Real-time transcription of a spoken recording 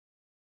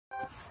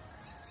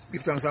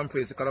Give thanks and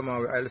praise to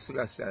Kalama with Haile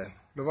Selassie.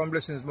 Love and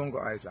blessings, Bongo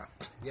Isaac.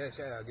 Yes,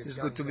 I give It's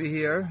good to be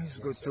here. It's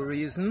good to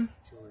reason.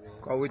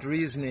 Because with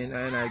reasoning,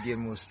 I gain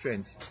more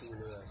strength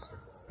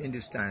in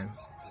this time.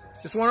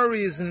 Just want to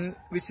reason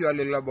with you a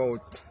little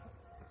about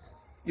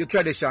your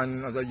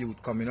tradition as a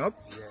youth coming up,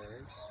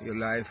 your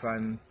life,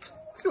 and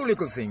a few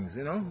little things,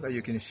 you know, that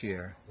you can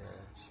share.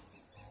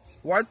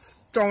 What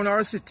town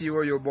or city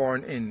were you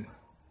born in?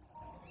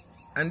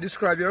 And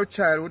describe your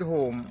childhood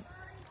home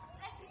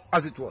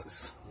as it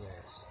was.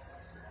 Yes.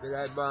 Well,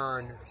 I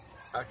born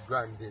at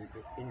Granville,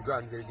 in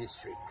Granville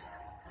district.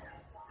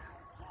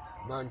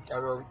 Around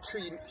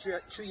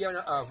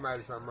 3.5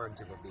 miles from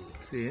Montego Bay.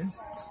 See?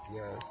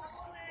 Yes.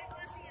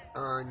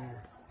 And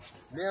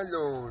me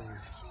alone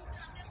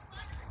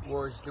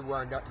was the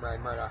one that my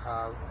mother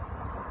had.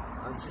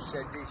 And she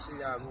said this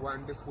she have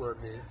one before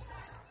me.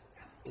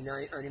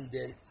 And him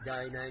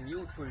died in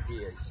youthful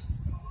days.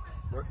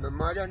 But my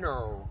mother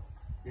now,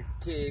 they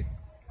take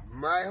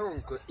my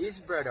uncle, his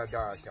brother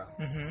daughter,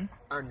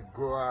 and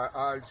go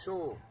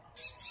also.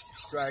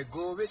 So I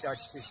go with that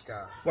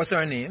sister. What's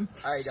her name?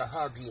 Ida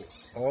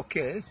Hagney.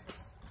 Okay.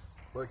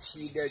 But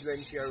she died when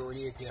she was around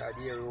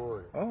 80 years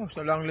old. Oh,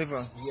 so long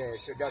liver. Yeah,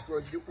 so that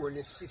was the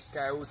only sister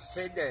I would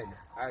say then.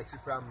 I see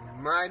from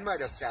my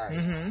mother's side,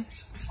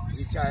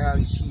 which I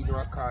and she know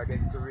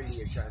according to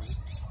relation,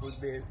 would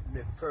be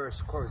my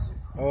first cousin.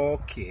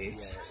 Okay.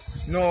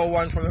 Yes. No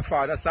one from your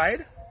father's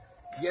side?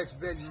 Yes,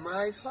 but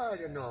my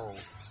father now,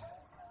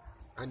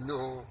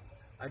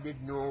 I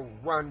did know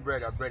one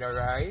brother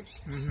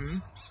right?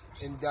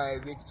 And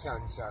died with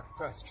cancer,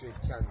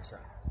 prostate cancer,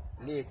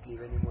 lately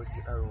when he was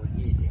around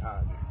 80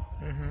 hard.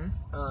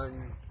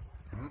 And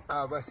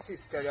I have a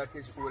sister that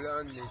is older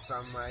than me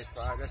from my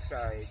father's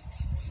side,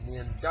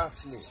 named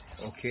Daphne.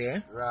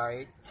 Okay.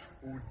 Right?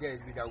 Who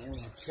died with a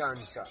womb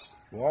cancer.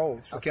 Wow,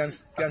 so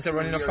cancer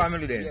running in the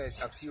family then?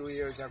 Yes, a few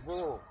years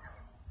ago.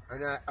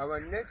 And our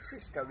next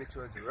sister, which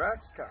was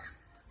Rasta,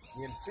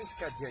 named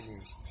Sister Jenny,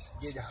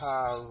 did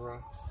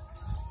have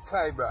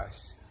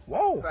fibroids.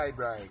 Wow.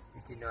 Fibroid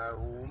within her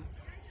womb.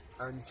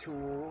 And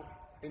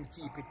and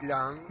keep it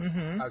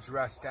long, as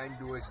Rasta in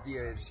those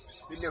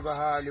days. We never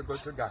hardly go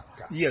to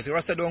doctor. Yes,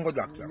 Rasta don't go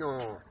doctor.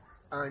 No.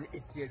 And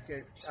it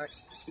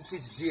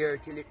is there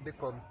till it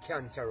become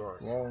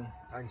cancerous. Wow.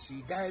 And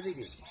she died with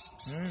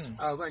it.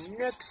 Our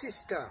next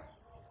sister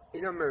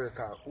in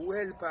America, who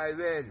helped her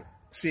well.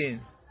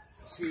 Seeing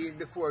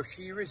Before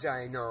she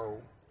resigned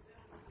now,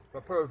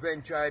 for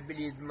peradventure I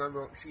believe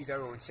she's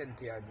around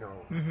 70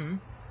 now.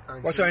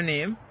 What's her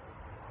name?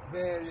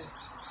 Well,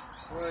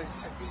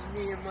 the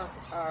name of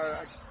her,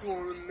 I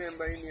don't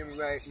remember the name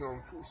right now.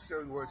 She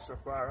was so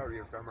far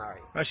away from her.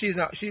 And she's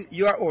not,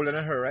 you are older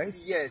than her, right?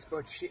 Yes,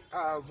 but she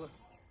have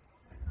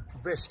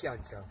breast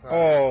cancer.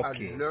 Oh,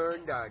 okay. I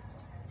learned that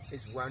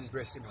it's one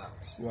breast in her.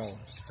 Wow.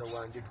 So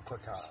one did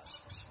cut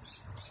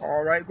off.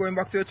 All right, going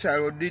back to your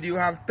childhood, did you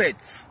have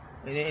pets?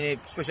 Any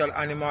special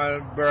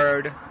animal,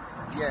 bird?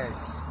 Yes.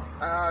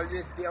 I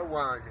always be a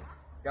one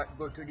that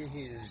go to the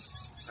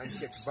hills and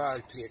catch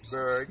ball-plate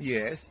birds.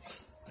 Yes.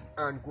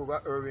 And go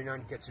over Irving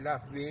and catch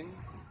lapwing.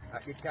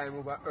 At the time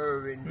over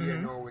Irving, you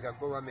know, was a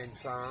government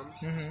farm.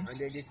 And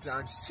then they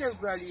plant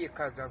several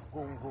acres of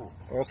Bongo.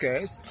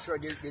 Okay. So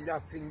the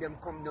lapwing them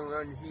come down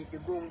and eat the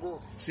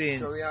Bongo. Seen.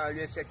 So we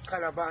always said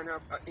Calaban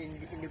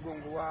in the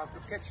Bongo, I have to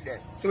catch them.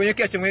 So when you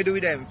catch them, what do you do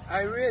with them?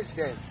 I raise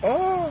them.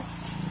 Oh.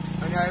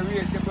 And I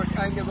raise them, but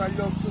I never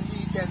love to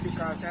eat them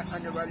because I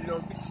never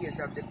love the taste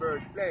of the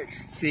bird flesh.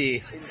 See.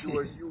 In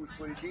those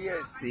youthful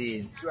days.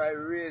 See. So I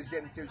raise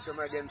them till some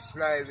of them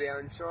fly away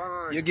and so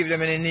on. You give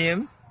them any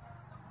name?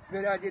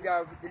 Well, I did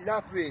have the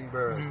lapwing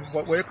bird.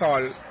 What do you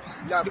call?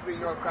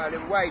 Lapwing, I call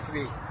them white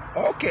wing.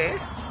 Okay.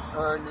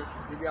 And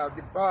we have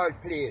the ball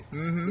plate,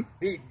 the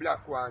big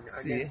black one, and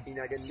See. then in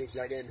them make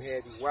like them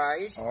head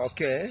white.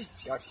 Okay.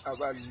 That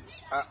have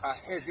a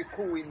heavy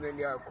cooing when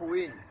they are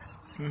cooing.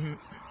 And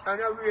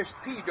I raise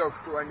speed up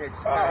to an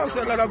next. Oh,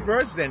 so a lot of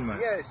birds then, man.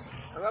 Yes,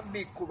 I'm a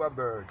big Cuba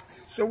bird.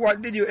 So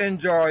what did you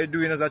enjoy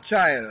doing as a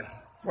child?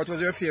 What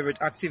was your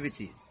favorite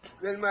activity?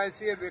 Well, my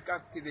favorite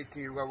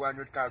activity was one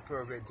would call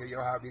prevention. You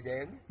have it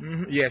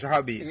then? Yes, a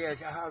hobby.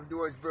 Yes, I have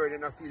those birds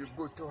and I feel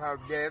good to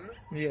have them.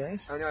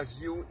 Yes. And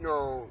as you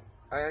know,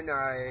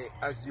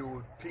 as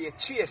you play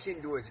chase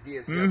in those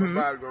days, we have a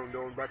ball ground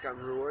down Bottom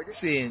Road.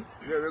 Seeing.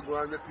 Where we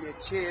go and we play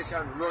chase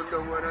and run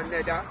down one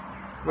another.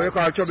 What you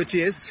call chubby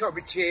chase?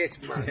 Chubby chase,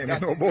 man. Yeah, I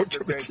know about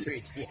chubby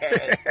chase.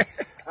 Yes.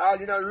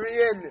 And in the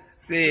rain,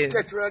 See. we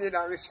catch one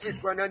another, we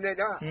slip one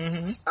another,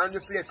 and we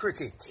play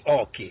cricket.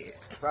 Okay.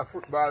 But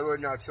football was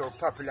not so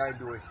popular in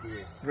those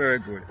days. Very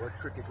good. But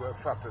cricket was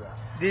popular.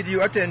 Did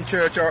you attend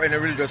church or any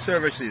religious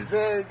services?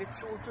 Well, the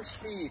truth to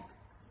speak,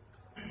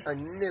 I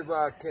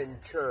never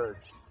attend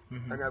church.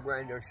 And I'm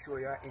going to show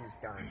you an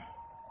instant.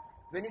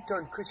 When it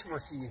on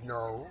Christmas Eve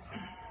now,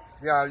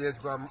 we always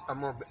go a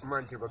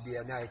Montego Bay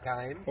at night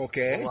time.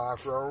 Okay.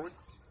 Walk around.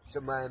 So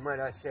my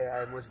mother said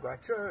I must go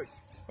to church.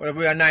 Or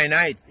we are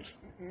night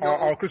No,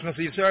 or Christmas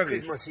Eve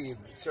service? Christmas Eve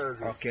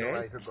service. Okay. So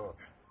I could go.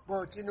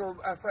 But you know,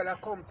 I follow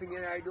company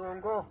and I don't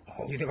go.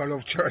 Oh, you never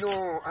love church?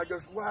 No, I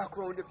just walk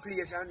around the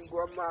place and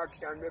go to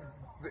market and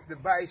we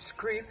buy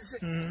scripts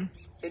in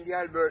the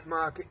Albert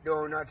Market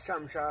down at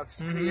Sam Sharp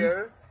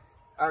Square.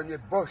 And we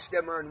bust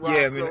them and walk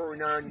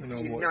around and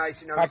feel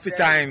nice in ourselves. Happy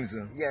times.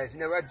 Yes,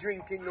 never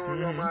drinking no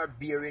rum or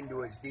beer in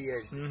those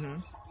days.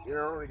 You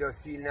know, we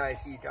just feel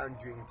nice, eat and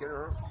drink, you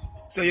know.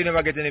 So you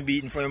never get any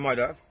beating from your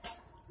mother?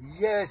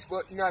 Yes,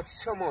 but not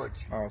so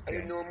much.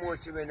 Okay. I know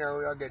mostly when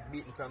I get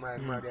beaten from my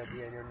mother,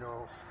 then, you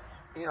know.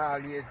 In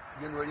always,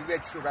 you know, the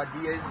red sugar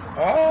days.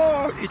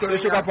 Oh, eat all the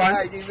sugar pan?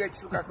 Hide the red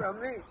sugar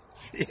from me.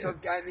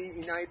 Sometimes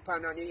in a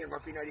pan and hang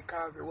up in the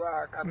coffee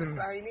walk, I'm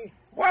flying.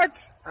 What?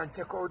 And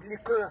take out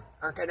liquor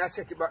and kind of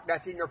set it back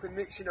that in of a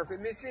mix,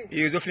 missing.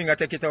 You use your finger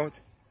take it out?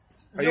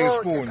 Or no,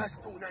 use spoon? Take a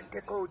spoon and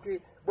take out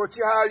it. But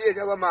she always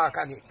have a mark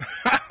on it.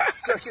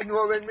 So she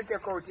know when me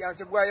take out it and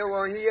say, boy, you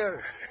want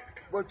here?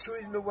 But she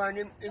is the one,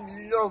 him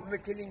love me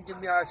till him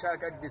give me a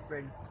sort of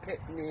different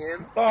pet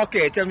name.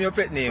 Okay, tell me your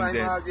pet name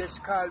then. My always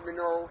call me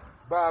now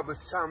Barbara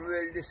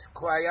Samuel the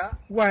Squire.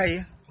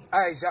 Why?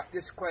 Isaac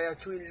the Squire,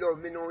 she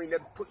love me now, and they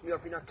put me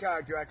up in a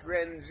car at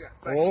Rennes.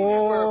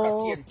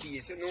 Oh,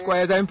 you know?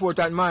 Squire's an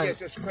important man. Yes,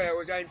 the Squire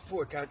was an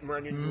important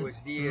man in those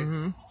days.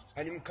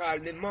 And him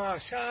called me Ma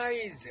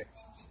Size.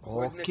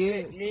 Was my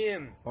pet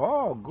name.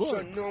 Oh,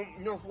 good. So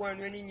no one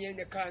when in here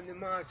they call me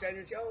Ma Size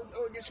and say,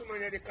 oh, this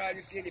woman they call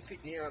this lady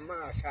pit name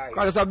Ma Size.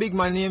 Because it's a big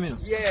man name, you know.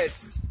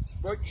 Yes.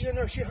 But you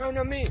know, she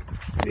honor me.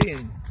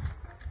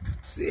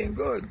 Seeing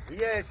good.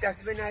 Yes,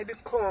 that's when I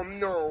become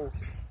now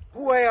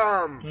who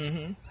I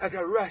am as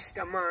a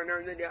Rasta man,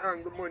 and when they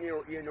hang the money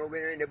out, you know,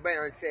 when they buy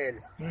and sell.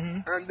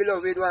 And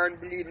beloved one,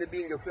 believe me,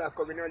 being the flock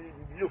of, and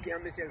I look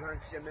at myself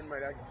and say, my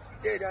mother,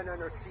 dead and I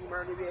don't see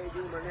man the way I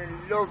do, man,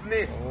 and love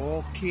me.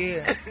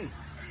 Okay.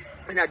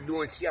 And I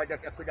don't see her, that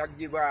I could have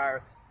give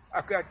her,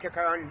 I could have take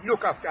her and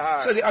look after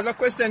her. So the other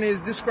question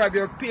is, describe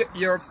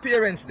your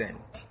parents then.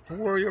 What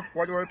were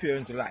your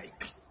parents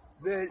like?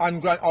 Well,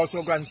 and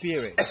also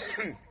grandparents.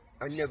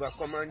 I never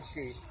come and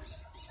see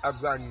a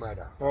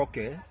grandmother.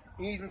 Okay.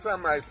 Even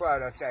from my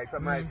father's side,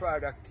 my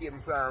father came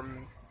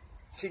from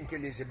St.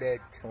 Elizabeth.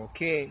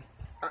 Okay.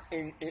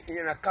 In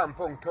a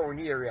compound town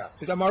area.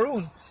 It's a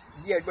maroon?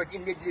 Yes, but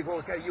in the live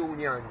out of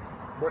Union.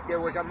 But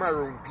there was a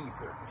maroon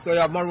people. So you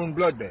have maroon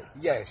blood then?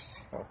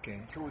 Yes.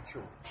 Okay. True.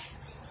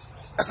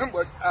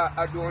 But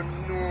I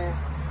don't know,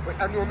 but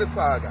I know my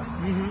father.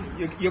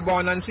 You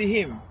born and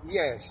see him?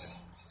 Yes.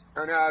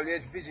 And I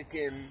always visit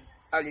him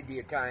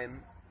holiday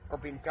time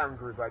up in Tank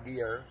River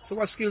there. So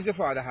what skills your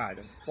father had?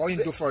 What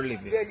you do for a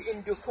living? Well,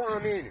 into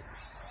farming.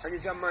 And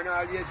he's a man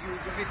always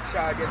used to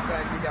Richard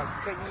and did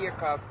have 10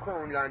 acres of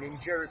crown land in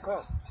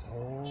Jericho.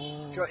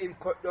 Oh. So him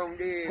cut down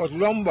the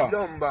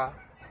lumber,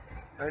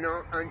 you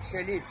know, and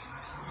sell it.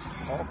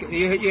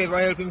 Okay. You ever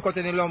help him cut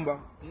any lumber?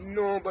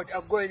 No, but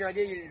I go in the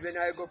hills when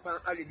I go up on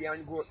holiday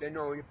and go up there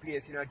now, the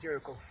place in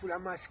Jericho full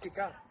of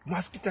mosquito.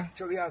 Mosquito?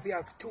 So we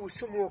have 2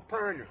 smoke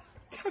pan.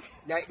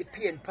 Like the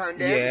paint pan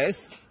there.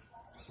 Yes.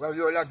 Well,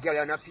 we all have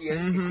gallon of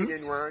paint,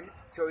 in one.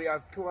 So we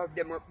have 2 of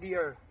them up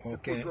there.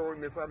 Okay. To put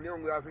on me from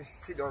young, we have to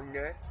sit down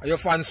there. Are you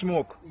fan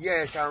smoke?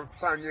 Yes, I'm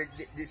fan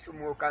with the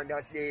smoke and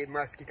that's the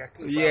mosquito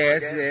keeper.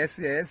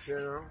 Yes.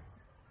 You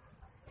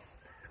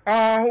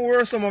know? Who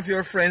were some of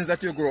your friends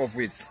that you grew up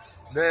with?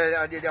 Well,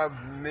 I did have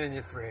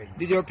many friends.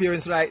 Did your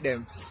parents like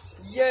them?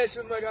 Yes,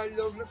 my mother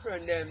loved my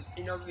friend them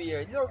in a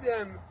way. Love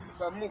them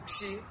for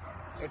Muxi.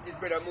 That is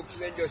brother Muxi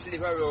when just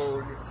live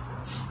around.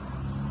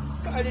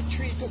 Call it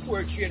 3 to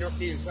 4 train up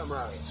there from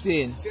her.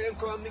 Seen. So them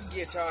come and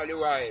gate all the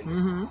while.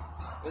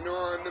 You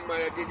know, my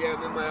mother did them,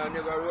 my mother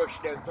never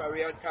rushed them for we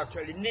had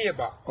actually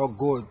neighbor. Oh,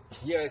 good.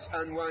 Yes,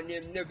 and one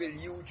named Neville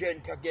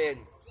Eugent again.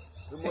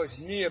 We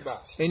was neighbor.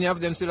 Any of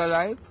them still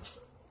alive?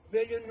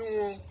 Well, you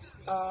know,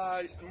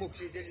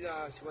 Muxi the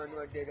last one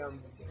was dead,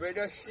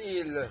 Brother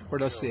Seal.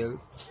 Brother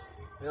Seal.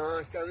 You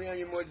understand me? And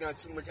he was not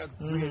so much a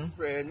great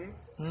friend.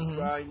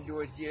 But in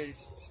those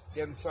days,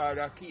 them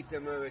father keep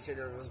them away, so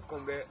they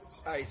come back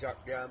Isaac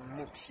there and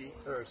Muxi,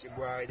 Ursi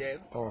boy them.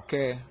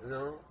 Okay. You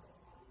know?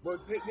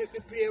 But we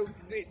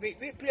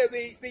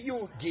play the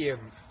youth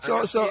game.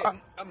 So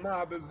a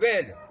marble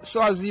well.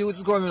 So as you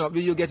was growing up,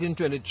 did you get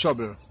into any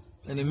trouble?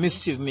 Any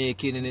mischief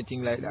making,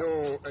 anything like that?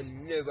 No, I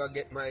never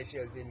get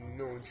myself in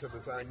no trouble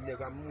if I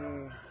never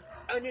move.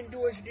 And in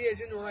those days,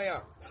 you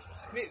know,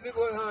 we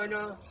go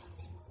on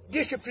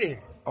discipline.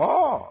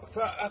 Oh.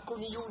 For I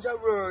couldn't use a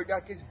word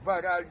that is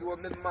bad,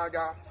 although my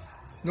mother.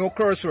 No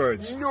curse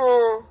words?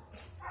 No.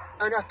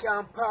 And I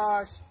can't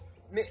pass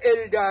my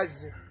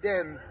elders,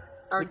 them,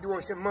 and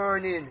do say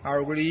morning.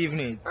 Or good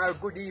evening. Or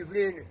good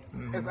evening.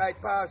 If I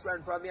pass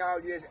one from me,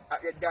 always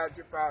at the dance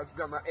pass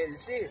Grandma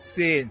Elsie.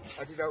 Seen.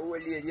 That is an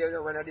old lady, you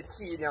know, one of the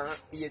senior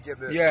age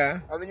of it. Yeah.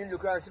 And when you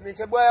look around me,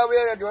 say, boy,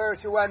 where are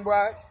you, one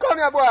boy? Come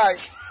here, boy.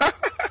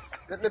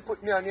 Let me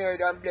put me on here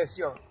and bless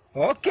you.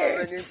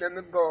 Okay. And when let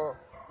me go,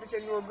 I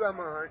say, no,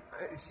 Grandma,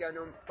 Elsie, I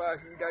don't pass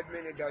me that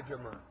many dodger,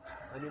 man.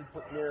 And he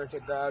put me and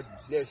said, God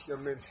bless you,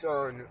 my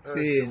son.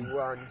 Seen.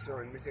 One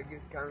son. I said,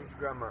 give thanks,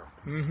 Grandma.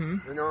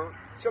 Mm-hmm. You know?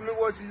 So I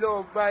was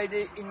loved by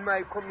in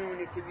my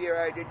community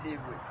where I did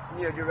live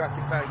near the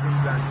Rastafari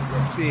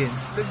Incents. Seen.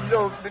 I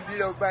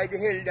loved by the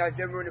elders,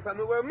 them running for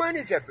me. Well, man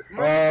is a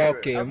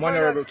okay,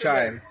 honorable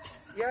child.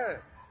 Yeah.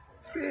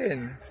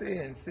 Seen.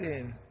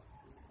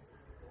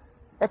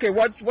 Okay,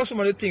 what's some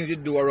of the things you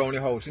do around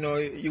the house? You know,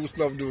 you used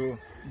to love to do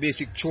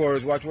basic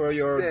chores. What were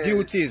your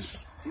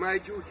duties? My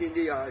duty in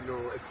the yard now,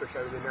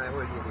 especially when I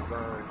hold in the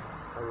barn,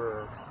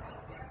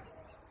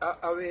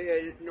 I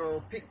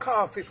will pick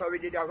coffee if I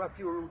did have a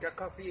few root of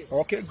coffee.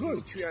 Okay,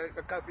 good. Tree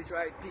of coffee, so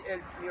I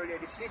help me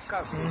already pick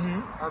coffee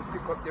and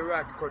pick up the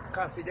rat cut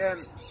coffee them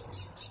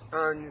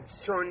and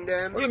sun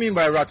them. What do you mean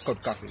by rat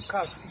cut coffee?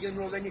 Coffee, you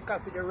know when the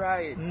coffee they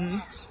ride,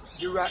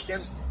 the rat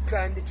them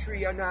climb the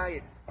tree and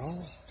hide.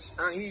 Oh.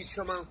 And eat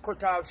some and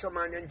cut off some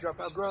and then drop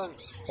a ground.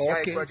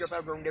 Okay. Like drop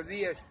a ground the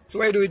waste. So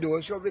where do we do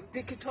it? So we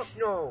pick it up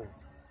now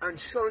on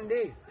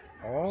Sunday.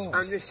 Oh.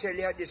 And we sell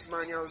it at this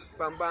man on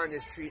Bambana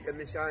Street. And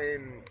we saw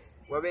him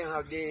where we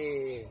have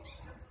the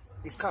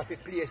coffee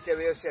place there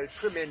where you sell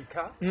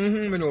Pimenta.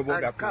 We know about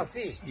and that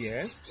coffee. Place.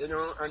 Yes. You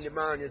know, on the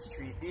Bambana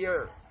Street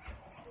there.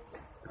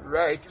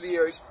 Right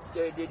where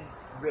they did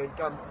rent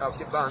of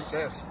the bank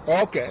there.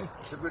 Okay.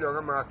 So go down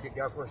the market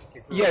there first.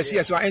 Yes,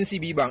 so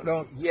NCB Bank,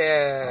 no?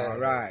 Yeah.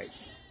 Alright.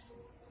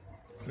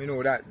 We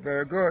know that.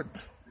 Very good.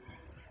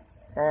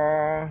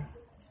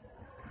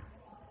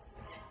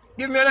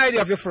 Give me an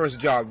idea of your first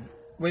job.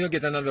 When you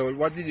get another,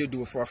 what did you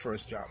do for a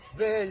first job?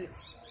 Well,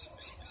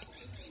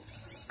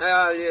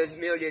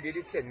 my old lady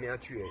did send me a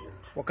trade.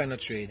 What kind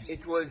of trade?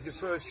 It was the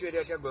first trade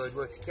that I got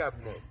was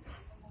cabinet.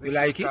 You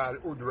like it?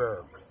 Called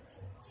woodwork.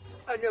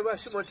 I never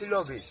so much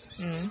love it.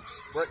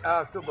 But I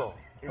have to go.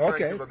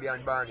 Okay. To be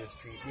on Barney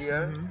Street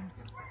there.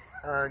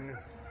 And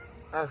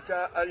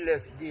after I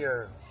left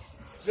there,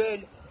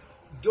 then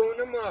down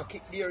the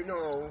market there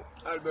now,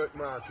 Albert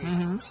Market,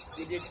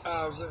 they did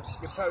have,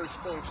 the parish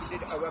council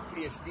did have a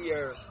place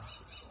there,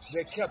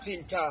 the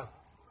carpenter,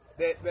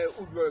 the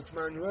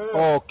woodworkman work.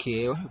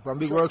 Okay, from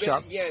big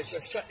workshop. Yes, so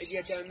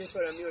Saturday time I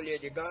follow me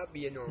lady Garby,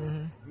 you know.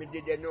 Me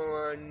did you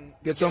know and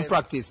get some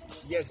practice.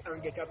 Yes,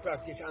 and get a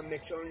practice and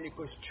make some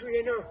little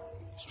strainer.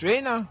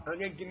 Strainer? And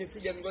then give me for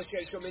them go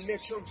sell some and make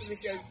some for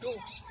myself too.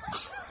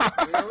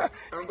 You know,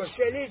 and go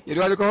sell it. You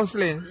do all the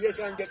counseling? Yes,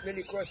 and get me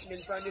the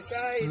counseling from the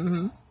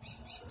side.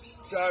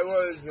 So I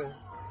was, you know,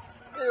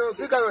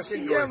 vigorous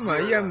in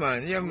Yeah,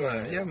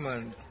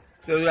 man.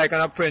 So you're like an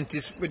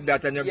apprentice with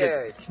that and you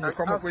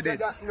come up with it?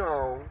 Yes, after that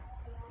now,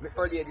 my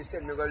old lady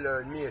said me go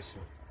learn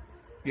mason.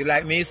 You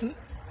like mason?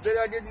 Then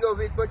I did love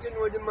it, but you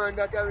know the man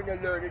that I when I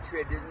learn the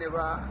trade, it never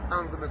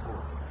angry me go.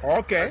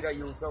 Okay. As a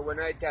youth, so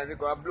when I time we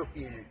go a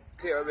Bluefield,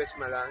 clear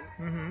Westmoreland,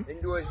 in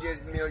those days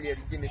my old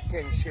lady give me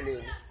 10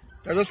 shillings.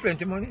 That was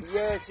plenty money?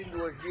 Yes, in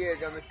those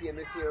days I pay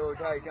me fare out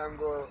height and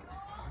go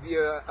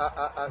via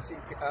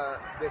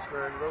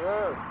Westmoreland go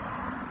work.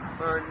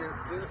 And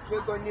you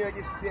go near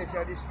this place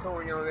or this town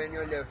when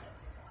you left,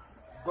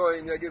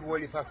 going you did whole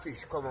heap of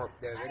fish come up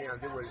there, when you have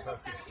the whole heap of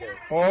fish there.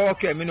 Oh,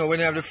 okay, me know when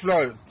you have the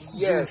flood.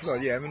 Yes.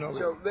 Flood, yeah, me know.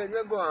 So when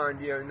we go on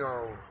there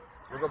now,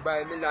 we go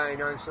buy me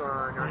line and so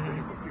on and do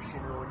little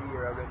fishing around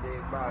here when the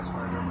boss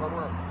man come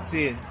up.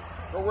 See.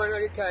 But one of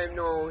the time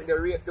now, they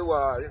rape the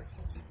wall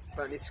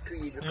on the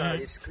screed, we call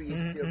it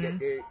screed, you get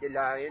the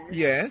line.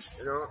 Yes.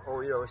 You know,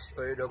 or you go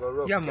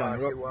rough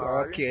the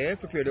wall. Okay,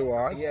 prepare the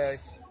wall.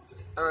 Yes.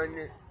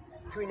 And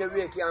between the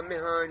rake and my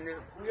hand,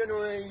 you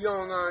know,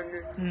 young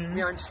and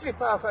me and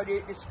slip off of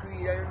the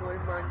screen, and you know, the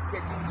man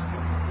take his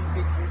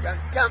big foot and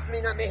camp me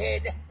in my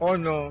head. Oh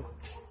no.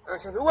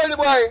 And so, well, the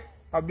boy.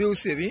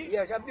 Abusive, eh?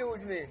 Yes,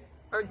 abused me.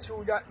 And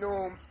through that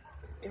now,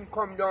 him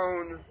come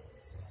down,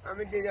 and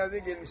we did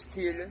with him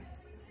still.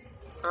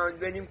 And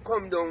when him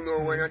come down now,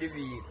 one of the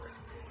week,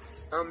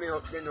 and me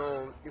up there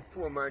now, the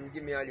foreman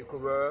give me a little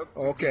work.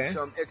 Okay.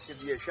 Some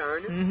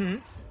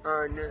exhibition.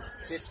 And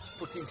they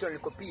put in some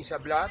little piece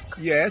of black.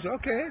 Yes,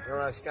 okay.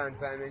 Now I stand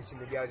by and see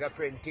me there as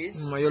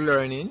apprentice. You're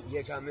learning?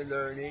 Yes, I'm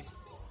learning.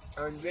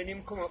 And when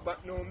him come up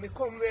back now, me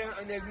come there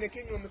and I make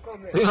him know me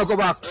come there. You don't go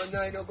back? And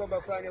I don't go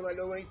back for never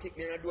know when he take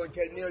me and I don't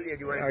tell me a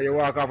lady when you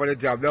walk off of the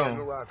job, don't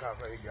you? Walk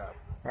off of the job.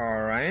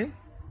 Alright.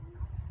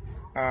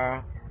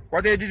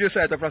 What age did you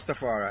set up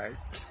Rastafari?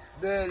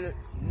 Well,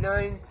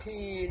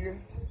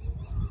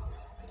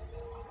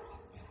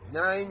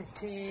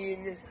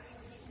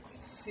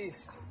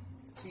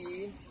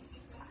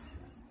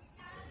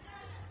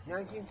 1953.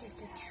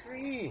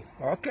 1953.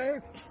 Okay.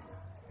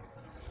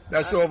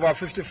 That's over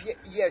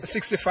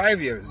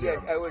 65 years.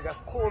 Yes, I was a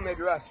combed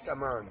Rasta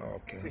man.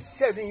 Okay. For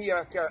 7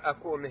 years I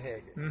combed my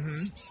head.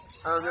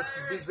 And it's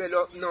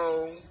developed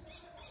now.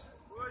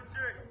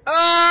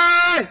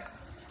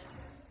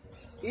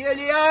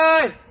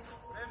 Alien!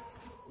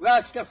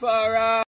 Rastafari!